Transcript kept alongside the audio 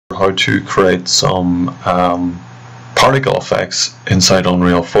how to create some particle effects inside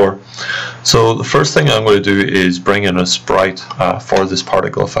Unreal 4. So the first thing I'm going to do is bring in a sprite for this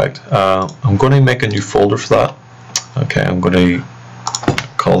particle effect. I'm going to make a new folder for that. Okay, I'm going to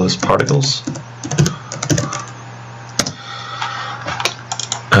call this particles.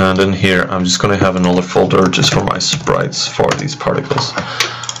 And in here I'm just going to have another folder just for my sprites for these particles.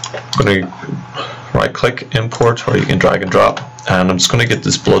 I'm going to right click, import, or you can drag and drop, and I'm just going to get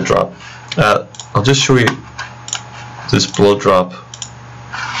this blood drop. I'll just show you this blood drop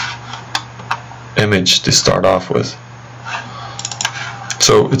image to start off with.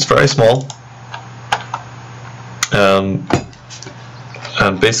 So it's very small, and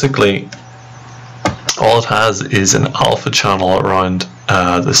basically all it has is an alpha channel around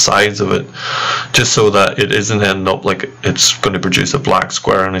the sides of it, just so that it isn't ending up like it's going to produce a black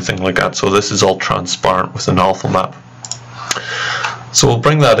square or anything like that. So this is all transparent with an alpha map. So we'll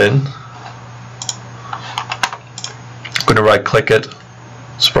bring that in. I'm going to right click it,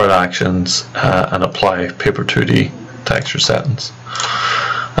 sprite actions, and apply paper 2D texture settings.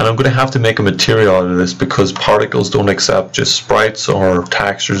 And I'm going to have to make a material out of this because particles don't accept just sprites or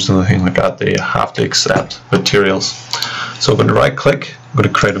textures and anything like that. They have to accept materials. So I'm going to right click, I'm going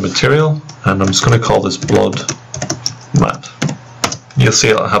to create a material, and I'm just going to call this blood map. You'll see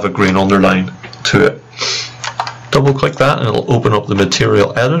it'll have a green underline to it. Double click that and it'll open up the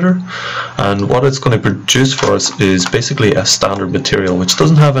material editor, and what it's going to produce for us is basically a standard material which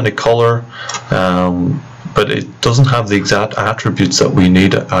doesn't have any color, but it doesn't have the exact attributes that we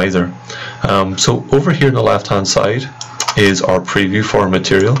need either. So over here on the left hand side is our preview for our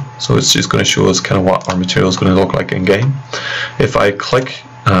material, so it's just going to show us kind of what our material is going to look like in game. If I click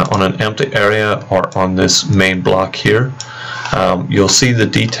on an empty area or on this main block here, you'll see the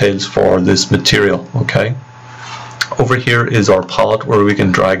details for this material. Okay, over here is our palette where we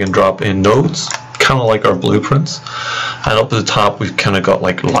can drag and drop in nodes, kind of like our blueprints, and up at the top we've kind of got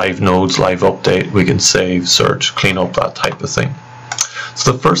like live nodes, live update, we can save, search, clean up, that type of thing.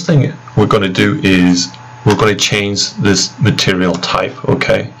 So the first thing we're going to do is we're going to change this material type.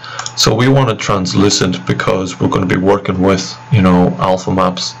 Okay, so we want it translucent because we're going to be working with, you know, alpha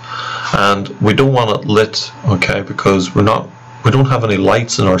maps, and we don't want it lit, okay, because we don't have any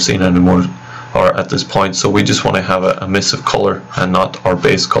lights in our scene anymore, or at this point, so we just want to have a emissive color and not our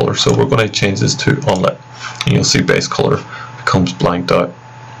base color. So we're going to change this to unlit, and you'll see base color becomes blanked out.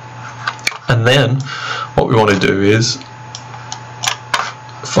 And then what we want to do is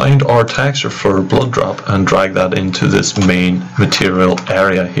find our texture for blood drop and drag that into this main material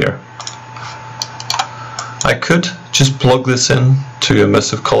area here. I could just plug this in to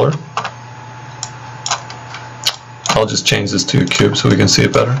emissive color. I'll just change this to a cube so we can see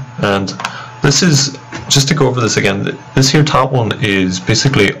it better. And this is, just to go over this again, this here top one is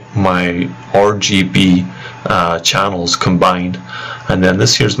basically my RGB channels combined, and then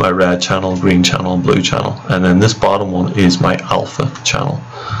this here's my red channel, green channel, and blue channel, and then this bottom one is my alpha channel.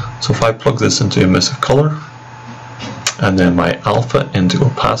 So if I plug this into emissive color and then my alpha into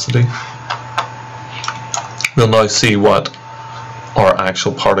opacity, we'll now see what our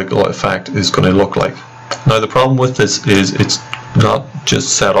actual particle effect is going to look like. Now the problem with this is it's not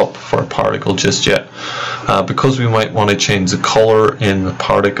just set up for a particle just yet, because we might want to change the color in the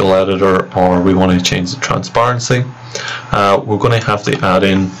particle editor, or we want to change the transparency. We're going to have to add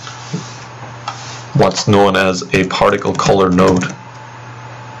in what's known as a particle color node.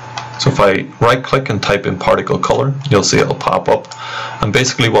 So if I right click and type in particle color, you'll see it'll pop up, and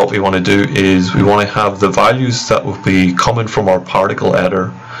basically what we want to do is we want to have the values that will be coming from our particle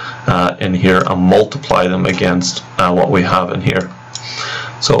editor in here and multiply them against what we have in here.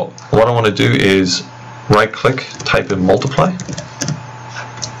 So what I want to do is right click, type in multiply,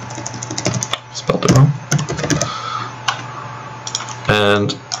 spelled it wrong,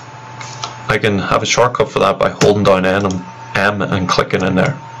 and I can have a shortcut for that by holding down M and clicking in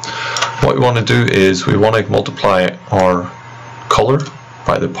there. What we want to do is we want to multiply our color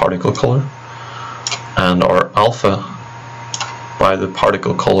by the particle color and our alpha by the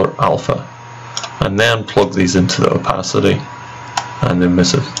particle color alpha, and then plug these into the opacity and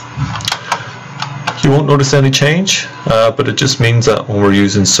emissive. You won't notice any change, but it just means that when we're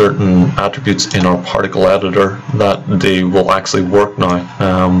using certain attributes in our particle editor, that they will actually work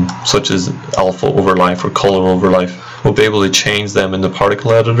now, such as alpha overlife or color overlife. We'll be able to change them in the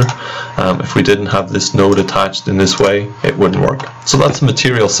particle editor. If we didn't have this node attached in this way, it wouldn't work. So that's the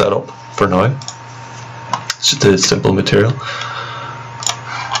material setup for now. It's just a simple material.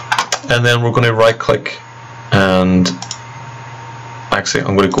 And then we're going to right click, and actually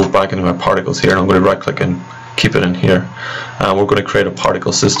I'm going to go back into my particles here, and I'm going to right click and keep it in here. We're going to create a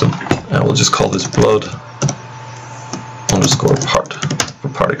particle system, and we'll just call this blood underscore part for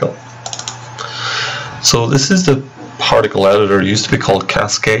particle. So this is the particle editor. It used to be called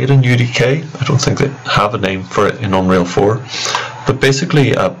Cascade in UDK. I don't think they have a name for it in Unreal 4. But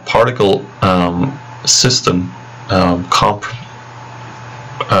basically a particle system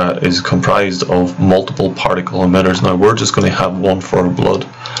is comprised of multiple particle emitters. Now we're just going to have one for our blood,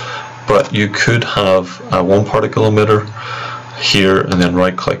 but you could have one particle emitter here and then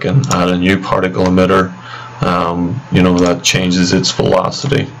right click and add a new particle emitter, you know, that changes its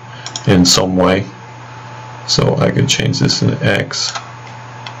velocity in some way. So I could change this in X.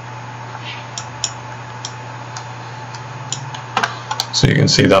 So you can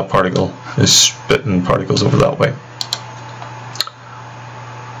see that particle is spitting particles over that way.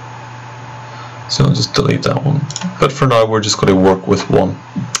 So I'll just delete that one. But for now we're just going to work with one.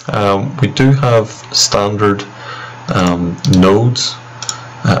 We do have standard nodes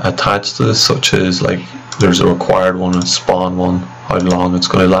attached to this, such as like there's a required one, a spawn one, how long it's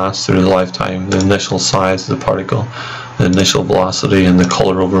going to last through the lifetime, the initial size of the particle, the initial velocity, and the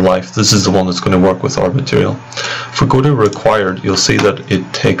color over life. This is the one that's going to work with our material. If we go to required, you'll see that it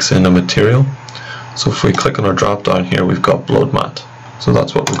takes in a material. So if we click on our drop down here, we've got blood mat. So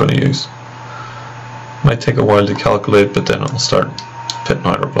that's what we're going to use. Might take a while to calculate, but then it'll start pitting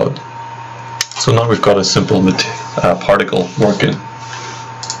out our blood. So now we've got a simple particle working.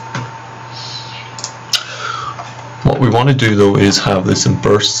 What we want to do though is have this in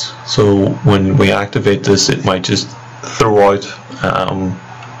bursts. So when we activate this, it might just throw out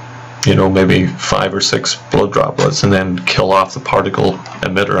you know, maybe 5 or 6 blood droplets and then kill off the particle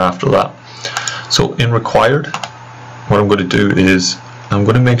emitter after that. So in required, what I'm going to do is I'm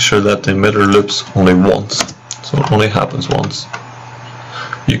going to make sure that the emitter loops only once. So it only happens once.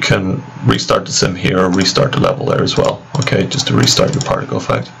 You can restart the sim here or restart the level there as well, okay, just to restart your particle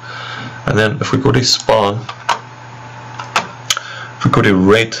effect. And then if we go to spawn, if we go to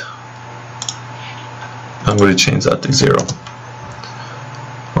rate, I'm going to change that to 0.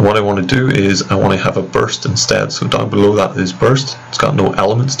 And what I want to do is I want to have a burst instead. So down below that is burst. It's got no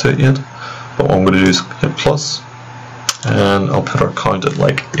elements to it yet. But what I'm going to do is hit plus, and I'll put our count at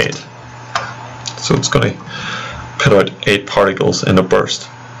like 8. So it's going to put out 8 particles in a burst.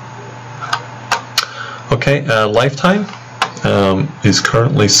 Okay, lifetime is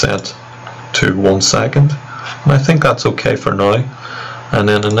currently set to 1 second. And I think that's okay for now. And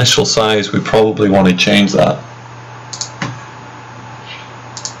then initial size, we probably want to change that.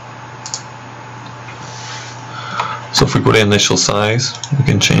 So if we go to initial size, we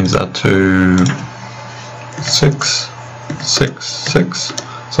can change that to 666.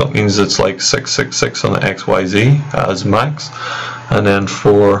 So it means it's like 666 on the XYZ as max, and then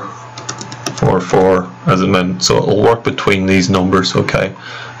 444 as a min. So it'll work between these numbers, okay?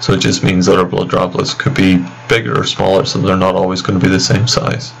 So it just means that our blood droplets could be bigger or smaller, so they're not always going to be the same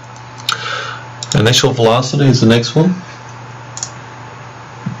size. Initial velocity is the next one.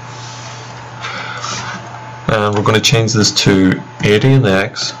 And we're going to change this to 80 in the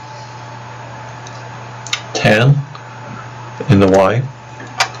X, 10 in the Y,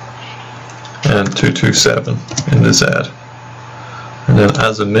 and 227 in the Z. And then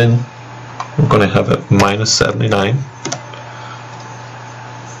as a min, we're going to have it minus 79,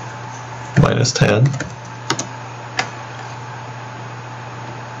 minus 10,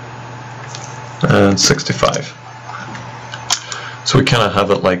 and 65. So we kind of have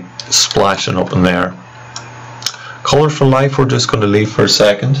it like splashing up in there. Color for life we're just going to leave for a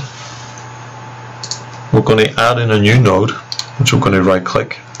second. We're going to add in a new node, which we're going to right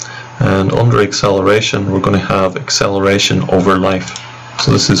click, and under acceleration we're going to have acceleration over life.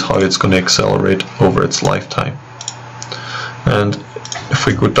 So this is how it's going to accelerate over its lifetime. And if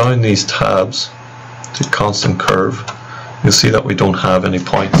we go down these tabs to constant curve, you'll see that we don't have any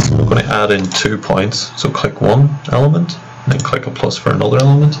points. We're going to add in 2 points. So click one element, and then click a plus for another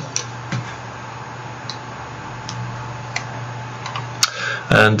element.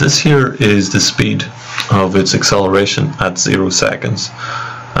 And this here is the speed of its acceleration at 0 seconds.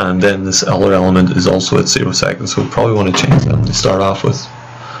 And then this other element is also at 0 seconds, so we probably want to change that to start off with.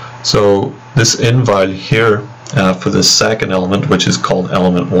 So this in value here for the second element, which is called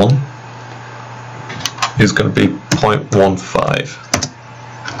element 1, is going to be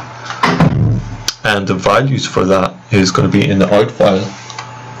 0.15. And the values for that is going to be in the out file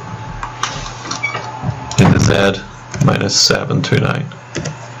in the Z minus 729.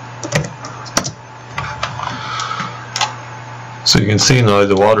 So you can see now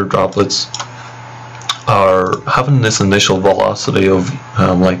the water droplets are having this initial velocity of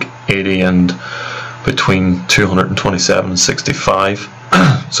like 80 and between 227 and 65.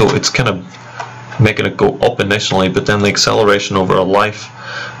 So it's kind of making it go up initially, but then the acceleration over a life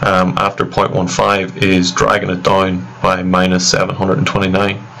after 0.15 is dragging it down by minus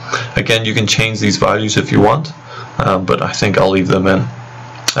 729. Again, you can change these values if you want, but I think I'll leave them in.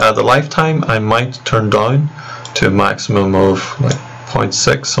 The lifetime I might turn down to a maximum of like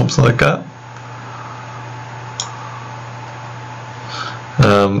 0.6, something like that.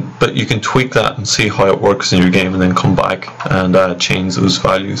 But you can tweak that and see how it works in your game, and then come back and change those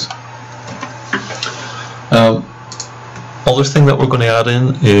values. Other thing that we're going to add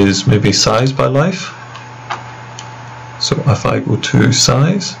in is maybe size by life. So if I go to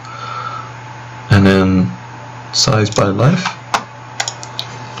size and then size by life,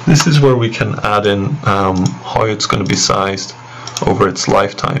 this is where we can add in how it's going to be sized over its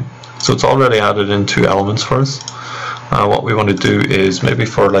lifetime. So it's already added in 2 elements for us. What we want to do is maybe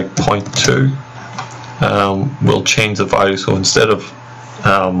for like 0.2, we'll change the value. So instead of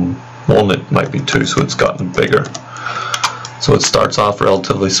 1, it might be 2, so it's gotten bigger. So it starts off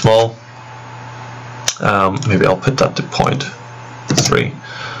relatively small. Maybe I'll put that to 0.3.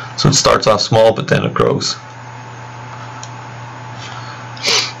 So it starts off small, but then it grows.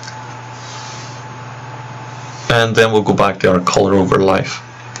 And then we'll go back to our color over life.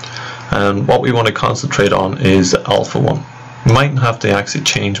 And what we want to concentrate on is the alpha one. You mightn't have to actually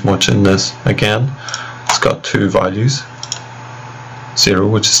change much in this. Again, it's got 2 values. 0,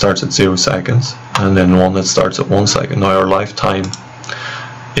 which starts at 0 seconds, and then 1 that starts at 1 second. Now our lifetime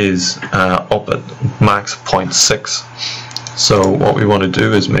is up at max 0.6. So what we want to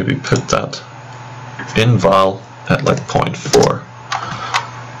do is maybe put that in val at like 0.4.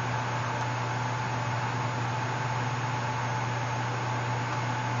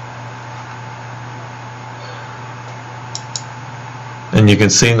 And you can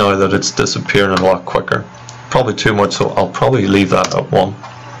see now that it's disappearing a lot quicker. Probably too much, so I'll probably leave that at 1.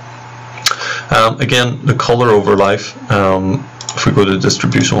 Again, the color over life, if we go to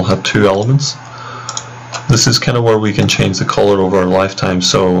distribution, we'll have 2 elements. This is kind of where we can change the color over our lifetime.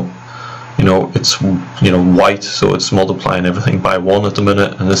 So, you know, it's white, so it's multiplying everything by 1 at the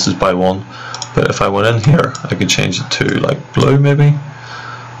minute, and this is by 1. But if I went in here, I could change it to like blue maybe.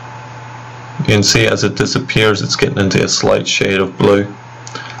 You can see as it disappears, it's getting into a slight shade of blue.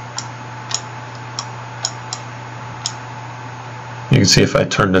 You can see if I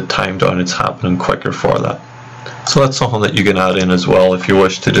turn the time down, it's happening quicker for that. So that's something that you can add in as well if you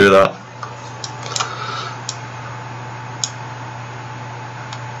wish to do that.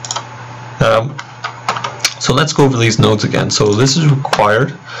 So let's go over these nodes again. So this is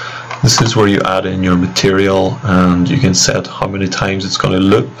required. This is where you add in your material, and you can set how many times it's going to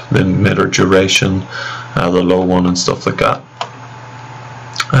loop, the emitter duration, the low one, and stuff like that.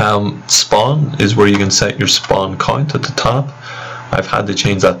 Spawn is where you can set your spawn count at the top. I've had to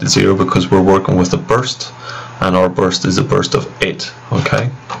change that to 0 because we're working with a burst, and our burst is a burst of 8. Okay.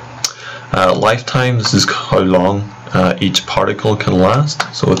 Lifetime, this is how long each particle can last.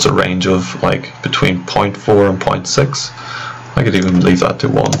 So it's a range of like between 0.4 and 0.6. I could even leave that to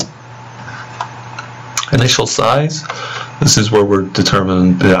 1. Initial size, this is where we're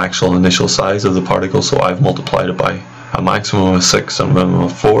determining the actual initial size of the particle. So I've multiplied it by a maximum of 6 and a minimum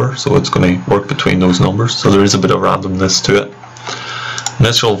of 4. So it's going to work between those numbers. So there is a bit of randomness to it.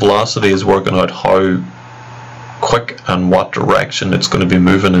 Initial velocity is working out how quick and what direction it's going to be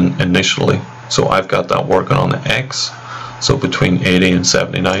moving in initially. So I've got that working on the X, so between 80 and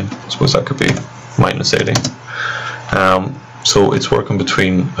 79. I suppose that could be minus 80. So it's working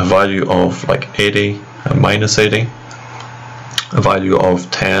between a value of like 80 and minus 80, a value of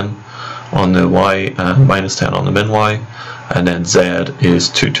 10 on the Y and minus 10 on the min Y, and then Z is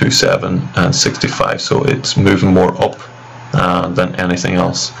 227 and 65. So it's moving more up than anything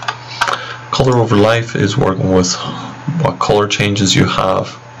else. Color over life is working with what color changes you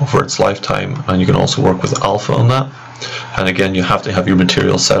have over its lifetime, and you can also work with alpha on that. And again, you have to have your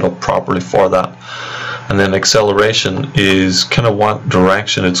material set up properly for that. And then acceleration is kind of what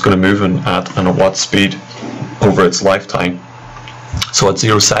direction it's going to move in at and at what speed over its lifetime. So at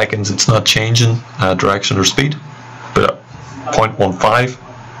 0 seconds it's not changing direction or speed, but at 0.15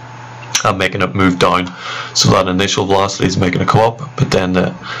 I'm making it move down. So that initial velocity is making it come up, but then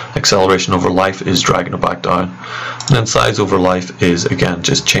the acceleration over life is dragging it back down. And then size over life is again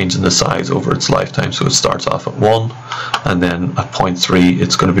just changing the size over its lifetime. So it starts off at 1, and then at 0.3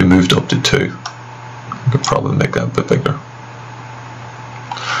 it's going to be moved up to 2. I could probably make that a bit bigger.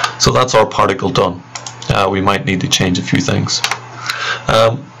 So that's our particle done. We might need to change a few things.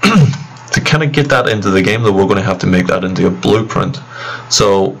 To kind of get that into the game, though, we're going to have to make that into a blueprint.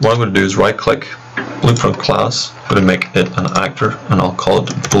 So what I'm going to do is right click loop from class, I'm going to make it an actor, and I'll call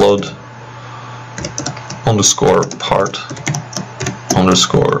it blood underscore part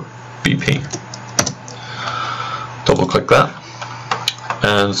underscore BP. Double click that,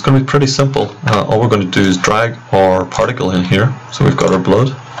 and it's going to be pretty simple. All we're going to do is drag our particle in here. So we've got our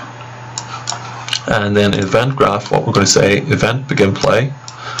blood, and then event graph, what we're going to say, event begin play,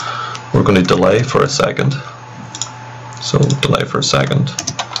 we're going to delay for a second. So delay for a second,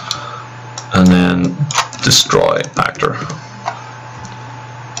 and then destroy actor.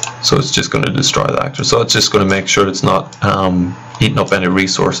 So it's just going to destroy the actor. So it's just going to make sure it's not eating up any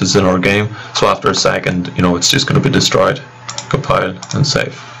resources in our game. So after a second, you know, it's just going to be destroyed. Compile and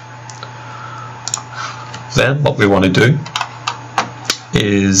save. Then what we want to do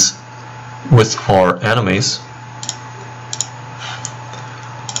is, with our enemies,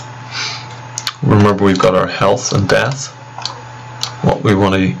 remember we've got our health and death. What we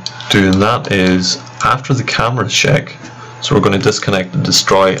want to do in that is, after the camera shake, so we're going to disconnect and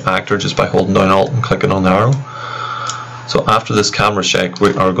destroy actor just by holding down Alt and clicking on the arrow. So after this camera shake,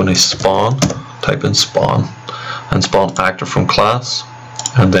 we are going to spawn, type in spawn, and spawn actor from class,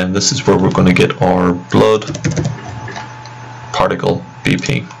 and then this is where we're going to get our blood particle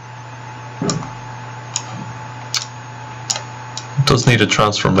BP. It does need a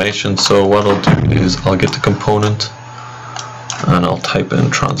transformation, so what I'll do is I'll get the component and I'll type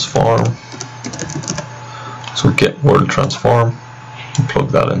in transform. So get world transform and plug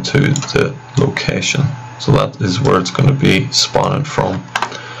that into the location. So that is where it's going to be spawning from.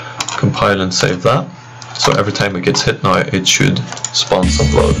 Compile and save that. So every time it gets hit now, it should spawn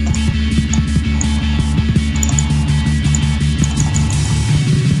some blood.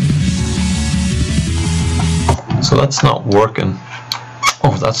 So that's not working.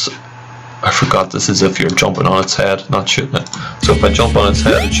 Oh, I forgot, this is if you're jumping on its head, not shooting it. So if I jump on its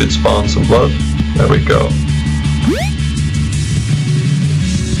head, it should spawn some blood. There we go.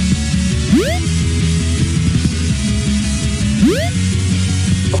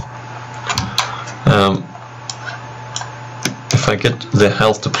 If I get the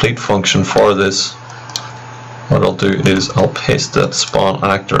health deplete function for this, what I'll do is I'll paste that spawn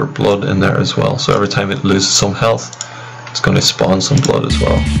actor blood in there as well. So every time it loses some health, it's going to spawn some blood as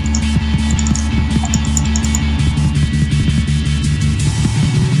well.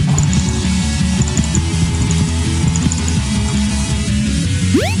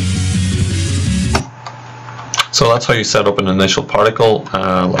 So that's how you set up an initial particle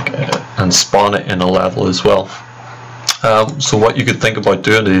and spawn it in a level as well. So what you could think about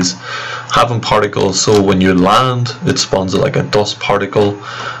doing is having particles, so when you land it spawns like a dust particle.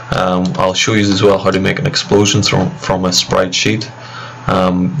 I'll show you as well how to make an explosion from a sprite sheet.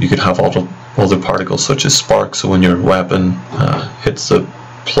 You could have other particles such as sparks, so when your weapon hits the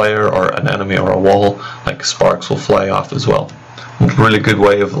player or an enemy or a wall, like sparks will fly off as well. Really good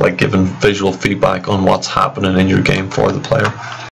way of like giving visual feedback on what's happening in your game for the player.